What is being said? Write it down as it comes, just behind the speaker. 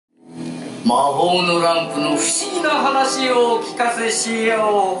魔法のランプの不思議な話をお聞かせし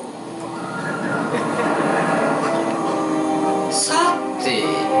よう。さて、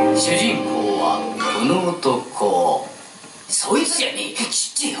主人公はこの男。そいつじゃねえ、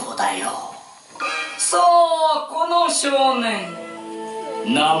ちっちゃい方だよ。そう、この少年、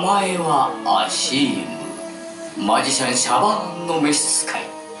名前はアシーム。マジシャンシャバーンの召使い。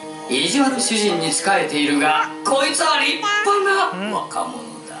意地悪主人に仕えているが、こいつは立派な若者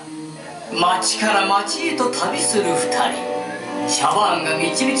だ。町から町へと旅する2人。シャバーンが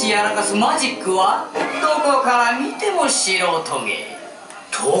みちみちやらかすマジックはどこから見ても素人芸。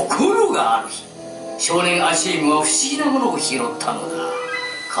ところがある日、少年アシームは不思議なものを拾ったのだ。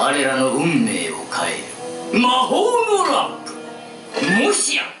彼らの運命を変える魔法のランプ。も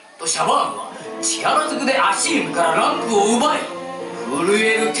しやとシャバーンは力ずくでアシームからランプを奪い、震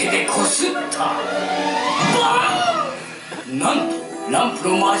える手でこすった。バーン！なんとランプ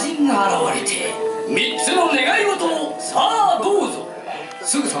の魔人が現れて、3つの願い事をさあどうぞ。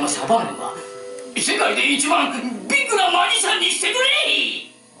すぐさまシャバーンは世界で一番ビッグなマジシャンにしてくれ。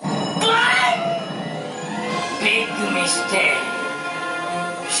バーン！ビッグミステリ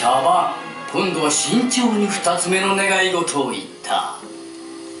ー。シャバーン、今度は慎重に2つ目の願い事を言った。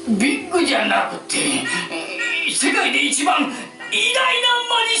ビッグじゃなくて世界で一番偉大な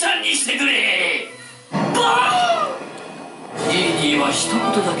マジシャンにしてくれ。バーン！ジーニーは一言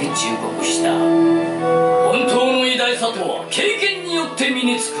だけ忠告した。本当の偉大さとは経験によって身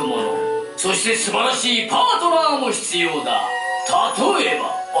につくもの。そして素晴らしいパートナーも必要だ。例え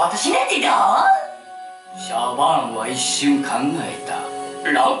ば私なんてどう？シャバーンは一瞬考えた。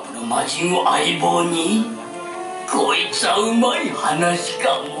ランプの魔人を相棒に？こいつはうまい話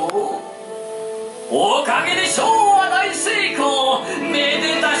かも。おかげでショーは大成功。め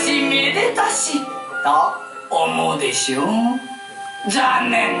でたしめでたしと思うでしょう。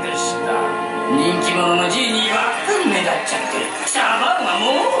残念でした。人気者のジーニーばっかり目立っちゃって、シャバーンはも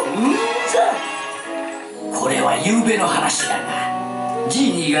ううんざ。これは夕べの話だが、ジ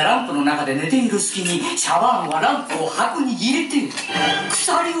ーニーがランプの中で寝ている隙にシャバーンはランプを箱に入れて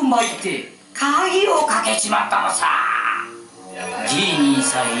鎖を巻いて鍵をかけちまったのさ。ジーニー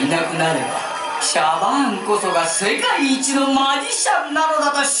さえいなくなればシャバーンこそが世界一のマジシャンなの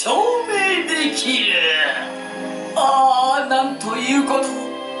だと証明できる。ああ、なんということ。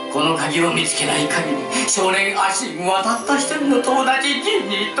この鍵を見つけない限り少年アシームはたった一人の友達ジー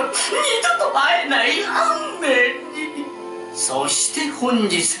ニーと二度と会えない運命に。そして本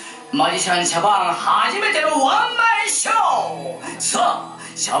日マジシャンシャバーン初めてのワンマンショー。さあ、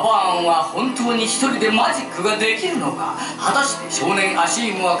シャバーンは本当に一人でマジックができるのか。果たして少年ア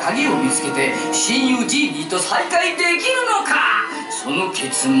シームは鍵を見つけて親友ジーニーと再会できるのか。その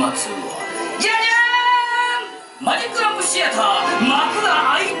結末はじゃじゃーん、マジックランプシアター幕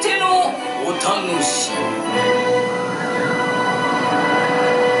が開いてのお楽しみ。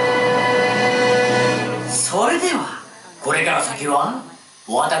それではこれから先は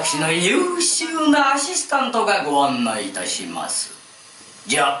私の優秀なアシスタントがご案内いたします。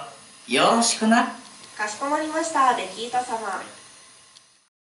じゃあよろしくな。かしこまりました、ベキート様。